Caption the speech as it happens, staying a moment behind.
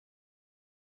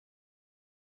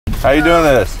How you doing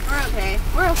this? We're okay.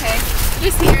 We're okay.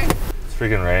 Just here. It's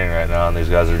freaking raining right now, and these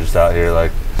guys are just out here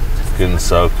like getting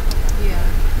soaked. Yeah.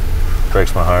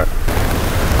 Breaks my heart.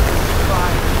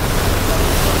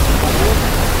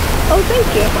 Oh, thank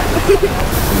you. Is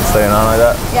it staying on like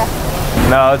that? Yeah.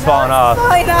 No, it's falling off.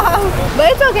 Falling off. But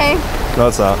it's okay. No,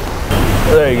 it's not.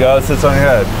 There you go. It sits on your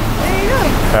head. There you go.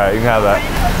 All right, you can have that.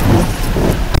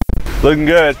 Looking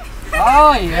good.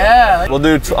 Oh, yeah. We'll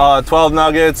do 12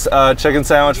 nuggets, chicken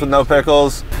sandwich with no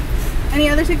pickles. Any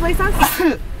other Chick-fil-A sauce?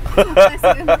 Bless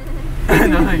you.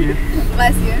 No, thank you.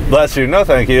 Bless you. Bless you. No,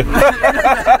 thank you.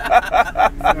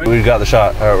 We got the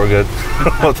shot. All right, we're good.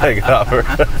 We'll take it off her.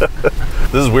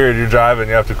 This is weird. You're driving.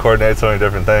 You have to coordinate so many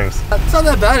different things. It's not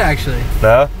that bad, actually.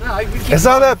 No? No, It's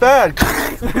not that bad.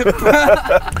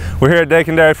 We're here at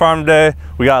Dakin Dairy Farm today.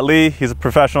 We got Lee. He's a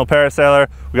professional parasailer.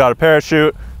 We got a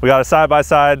parachute. We got a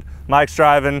side-by-side. Mike's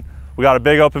driving. We got a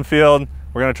big open field.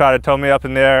 We're going to try to tow me up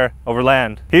in the air over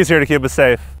land. He's here to keep us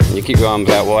safe. You keep going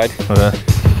that wide. Okay.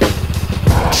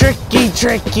 Tricky,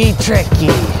 tricky, tricky.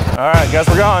 All right, guess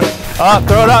we're going. Up,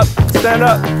 throw it up, stand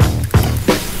up.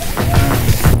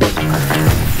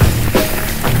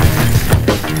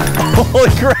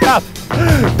 Holy crap!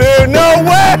 Dude, no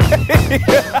way!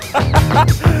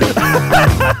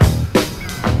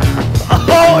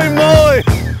 Holy moly!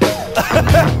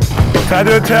 Can I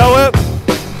do a tail whip?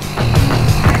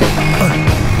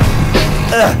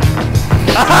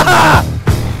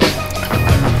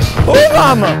 Oh,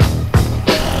 mama!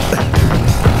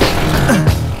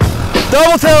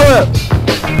 Double tail whip!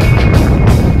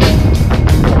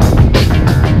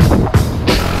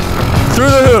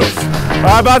 Through the hoops. All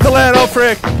right, about to land, oh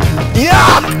frick.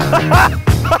 Yeah!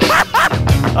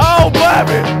 Oh,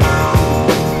 baby!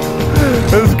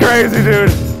 This is crazy,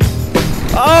 dude.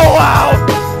 Oh, wow!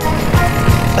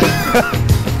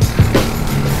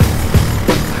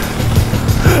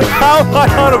 How am I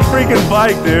on a freaking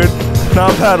bike, dude? Now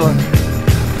I'm pedaling.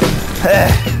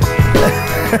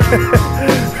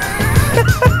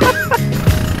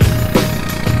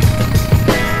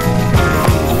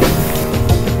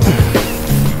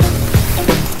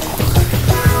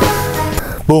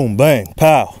 Boom, bang,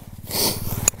 pow.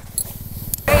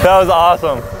 That was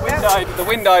awesome. The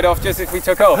wind died off just as we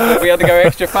took off. We had to go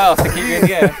extra fast to keep you in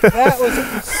the air. That was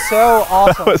so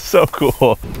awesome. That was so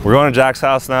cool. We're going to Jack's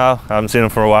house now. I haven't seen him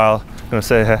for a while. I'm gonna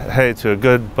say hey to a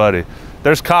good buddy.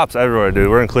 There's cops everywhere, dude.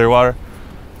 We're in Clearwater.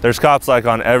 There's cops like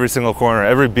on every single corner,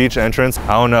 every beach entrance.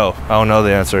 I don't know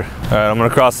the answer. All right, I'm gonna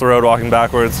cross the road walking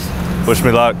backwards. Wish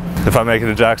me luck. If I make it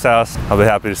to Jack's house, I'll be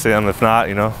happy to see him. If not,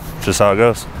 you know, just how it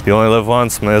goes. You only live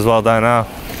once, may as well die now,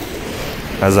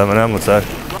 as Eminem would say.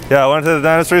 Yeah, I went to the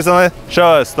dentist recently. Show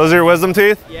us, those are your wisdom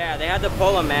teeth? Yeah, they had to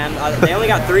pull them, man. They only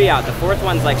got 3 out. The 4th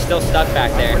one's like still stuck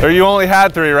back there. Or you only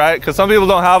had 3, right? Because some people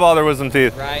don't have all their wisdom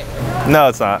teeth. Right. No,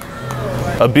 it's not.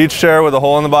 A beach chair with a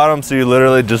hole in the bottom, so you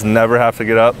literally just never have to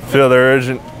get up. Feel the urge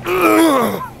and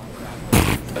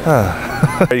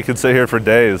you could sit here for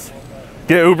days.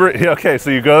 Get Uber, okay, so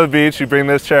you go to the beach, you bring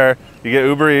this chair, you get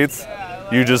Uber Eats,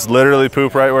 you just literally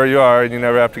poop right where you are and you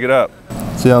never have to get up.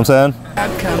 See what I'm saying?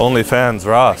 OnlyFans,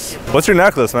 Ross. What's your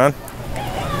necklace, man?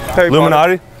 Harry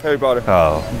Illuminati? Potter. Harry Potter.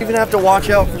 Oh. You even have to watch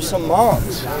out for some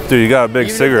moms. Dude, you got a big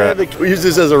cigarette. We use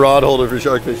this as a rod holder for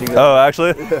shark fishing. Oh,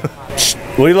 actually? Yeah.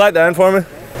 Will you light that in for me?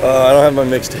 I don't have my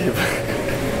mixtape.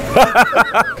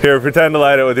 Here, pretend to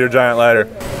light it with your giant lighter.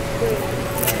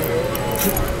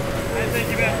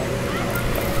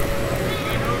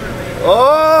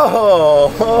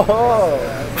 Oh!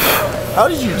 How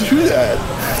did you do that?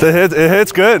 It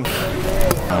hits good.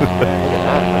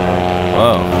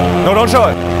 Whoa. No, don't show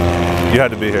it. You had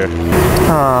to be here.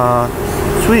 Aw,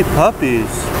 sweet puppies.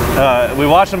 We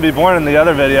watched them be born in the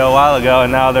other video a while ago,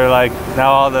 and now they're like,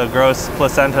 now all the gross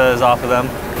placenta is off of them,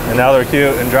 and now they're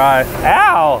cute and dry.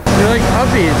 Ow! They're like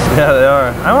puppies. Yeah, they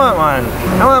are. I want one.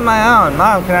 I want my own.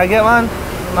 Mom, can I get one?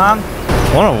 Mom?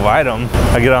 I want to ride them.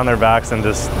 I get on their backs and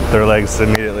just their legs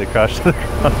immediately crush to the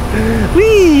ground.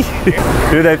 Whee!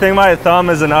 Dude, I think my thumb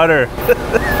is an udder.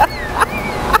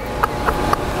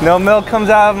 No milk comes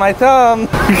out of my thumb.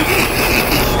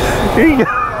 Here you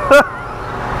go.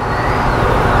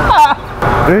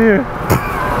 Right here.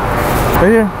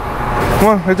 Right here. Come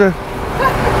on, right there.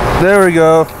 There we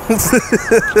go.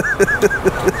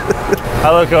 I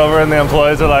look over and the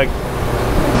employees are like,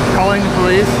 Calling the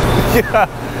police? yeah,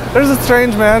 there's a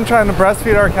strange man trying to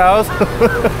breastfeed our cows.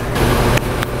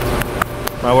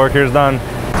 My work here's done.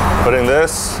 Putting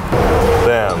this,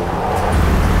 bam,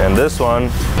 and this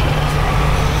one.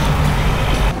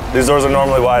 These doors are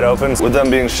normally wide open. With them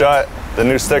being shut, the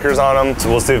new stickers on them, so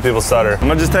we'll see if people stutter. I'm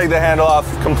gonna just take the handle off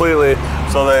completely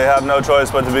so they have no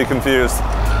choice but to be confused.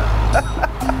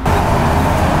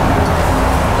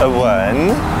 A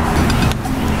 1.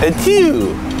 A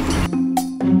 2.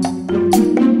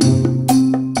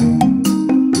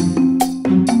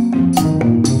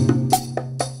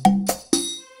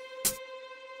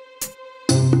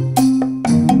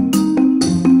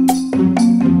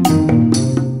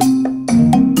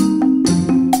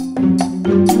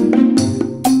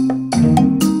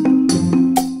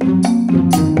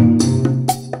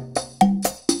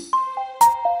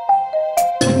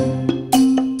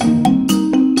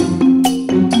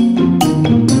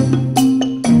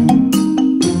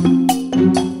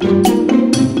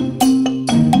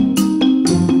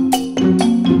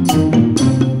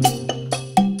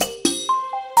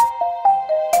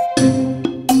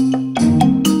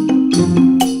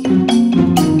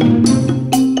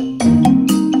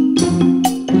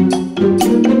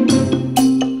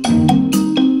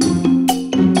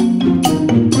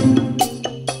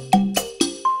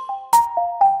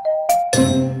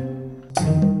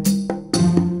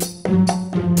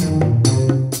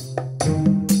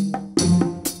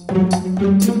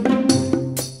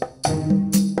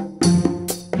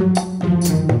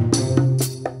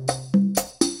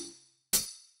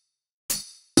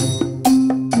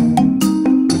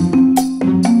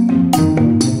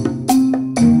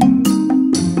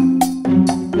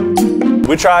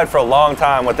 We tried for a long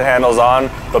time with the handles on,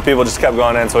 but people just kept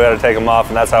going in, so we had to take them off,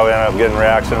 and that's how we ended up getting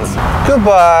reactions.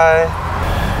 Goodbye.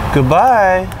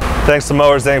 Goodbye. Thanks to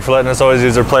Mowers Inc. for letting us always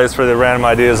use their plates for the random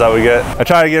ideas that we get. I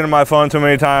tried to get in my phone too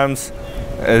many times.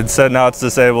 It said now it's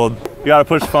disabled. You gotta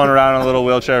push the phone around in a little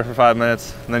wheelchair for 5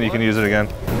 minutes, and then you can use it again.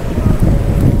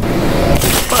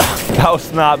 That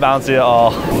was not bouncy at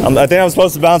all. I think I'm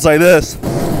supposed to bounce like this.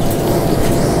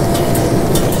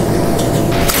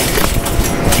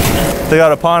 They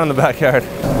got a pond in the backyard.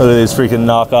 Look at these freaking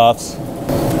knockoffs.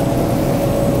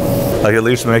 Like, at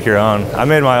least make your own. I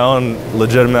made my own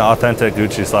legitimate, authentic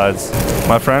Gucci slides.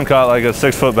 My friend caught like a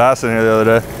 6-foot bass in here the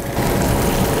other day.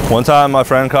 One time my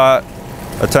friend caught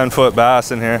a 10-foot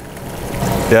bass in here.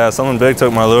 Yeah, something big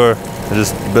took my lure and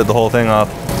just bit the whole thing off.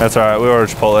 That's all right, we ordered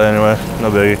Chipotle anyway,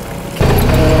 no biggie.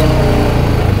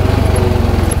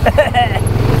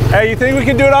 Hey, you think we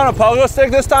can do it on a pogo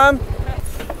stick this time?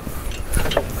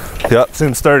 Yep,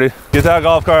 seems sturdy. Get that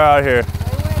golf cart out of here.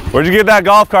 Where'd you get that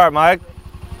golf cart, Mike?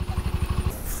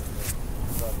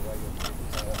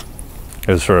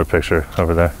 It was for a picture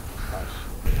over there.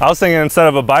 I was thinking instead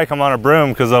of a bike, I'm on a broom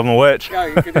because I'm a witch. Yeah,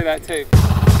 you could do that too.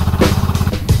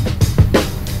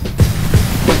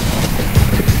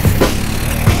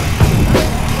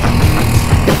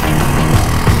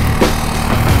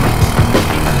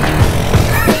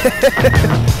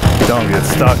 Don't get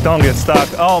stuck, don't get stuck.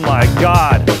 Oh my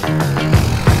God.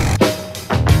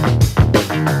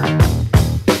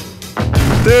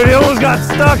 Dude, he almost got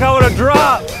stuck, I would have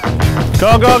dropped.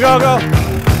 Go, go, go, go.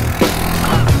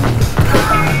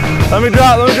 Let me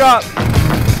drop, let me drop.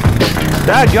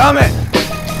 Dadgummit.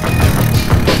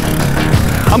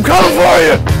 I'm coming for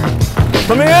you.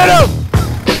 Let me hit him.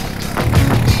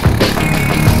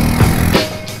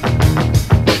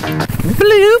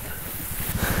 Bloop.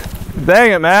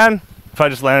 Dang it, man. If I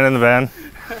just landed in the van.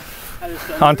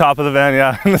 On top of the van,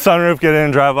 yeah. In the sunroof, get in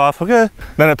and drive off. Okay.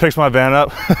 Then it picks my van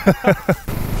up.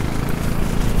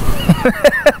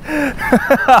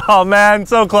 Oh man,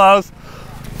 so close.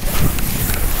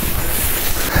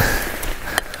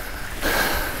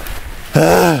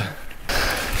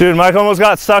 Dude, Mike almost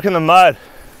got stuck in the mud.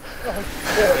 Oh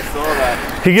shit, I saw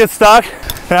that. He gets stuck,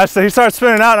 and he starts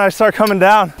spinning out, and I start coming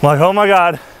down. I'm like, oh my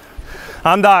God,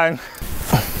 I'm dying.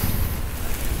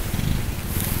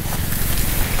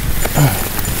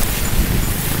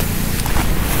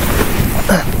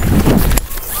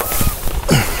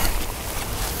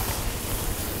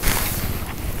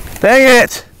 Dang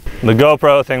it! The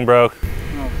GoPro thing broke.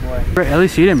 Oh boy. At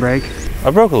least you didn't break. I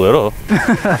broke a little.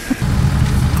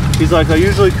 He's like, I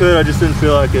usually could, I just didn't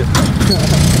feel like it.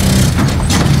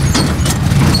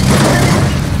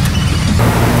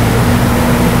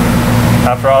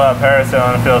 After all that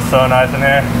parasailing, it feels so nice in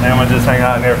here. And we'll just hang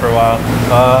out in here for a while.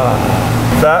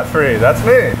 Fat free, that's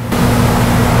me.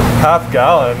 Half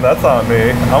gallon, that's not me.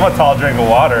 I'm a tall drink of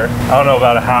water. I don't know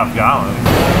about a half gallon.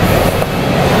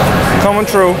 Coming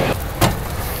true.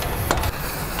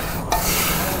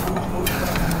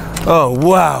 Oh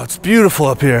wow, it's beautiful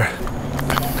up here.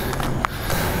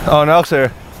 Oh, Nelk's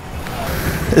here.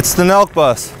 It's the Nelk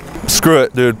bus. Screw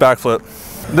it, dude, backflip.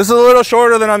 This is a little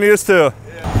shorter than I'm used to.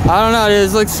 I don't know,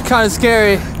 dude, it looks kind of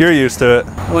scary. You're used to it.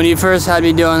 When you first had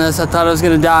me doing this, I thought I was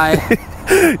gonna die.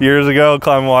 Years ago,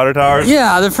 climbing water towers.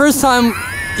 Yeah, the first time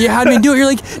you had me do it, you're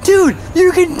like, dude,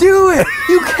 you can do it,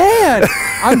 you can.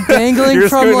 I'm dangling You're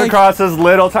from scooting like, across this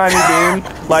little tiny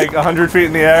beam, like 100 feet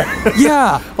in the air.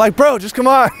 yeah. Like, bro, just come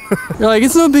on. You're like,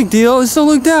 it's no big deal, just don't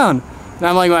look down. And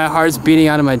I'm like, my heart's beating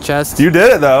out of my chest. You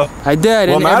did it though. I did.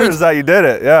 What and matters is that you did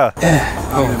it, yeah.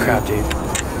 Oh crap, dude.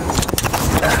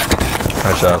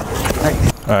 Nice shot.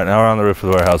 All right, now we're on the roof of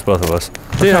the warehouse, both of us.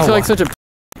 Dude, I feel like such a...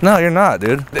 No, you're not,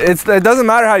 dude. It doesn't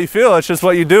matter how you feel, it's just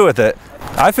what you do with it.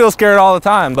 I feel scared all the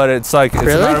time, but it's like, it's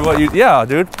Really? a matter of what you, yeah,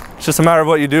 dude. It's just a matter of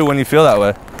what you do when you feel that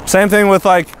way. Same thing with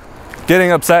like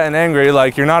getting upset and angry.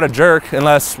 Like, you're not a jerk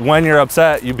unless when you're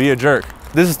upset, you be a jerk.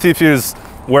 This is TFue's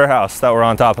warehouse that we're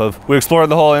on top of. We explored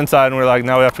the whole inside and we're like,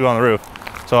 now we have to go on the roof.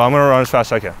 So I'm gonna run as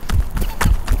fast as I can.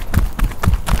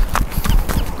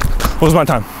 What was my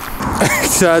time?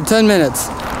 10 minutes.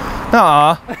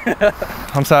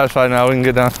 Aw. I'm satisfied now, we can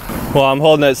get down. Well, I'm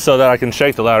holding it so that I can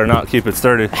shake the ladder, not keep it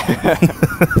sturdy.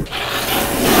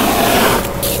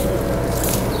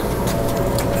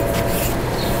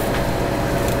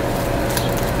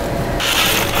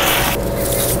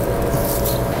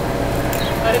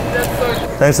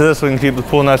 Thanks to this, we can keep the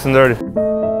pool nice and dirty.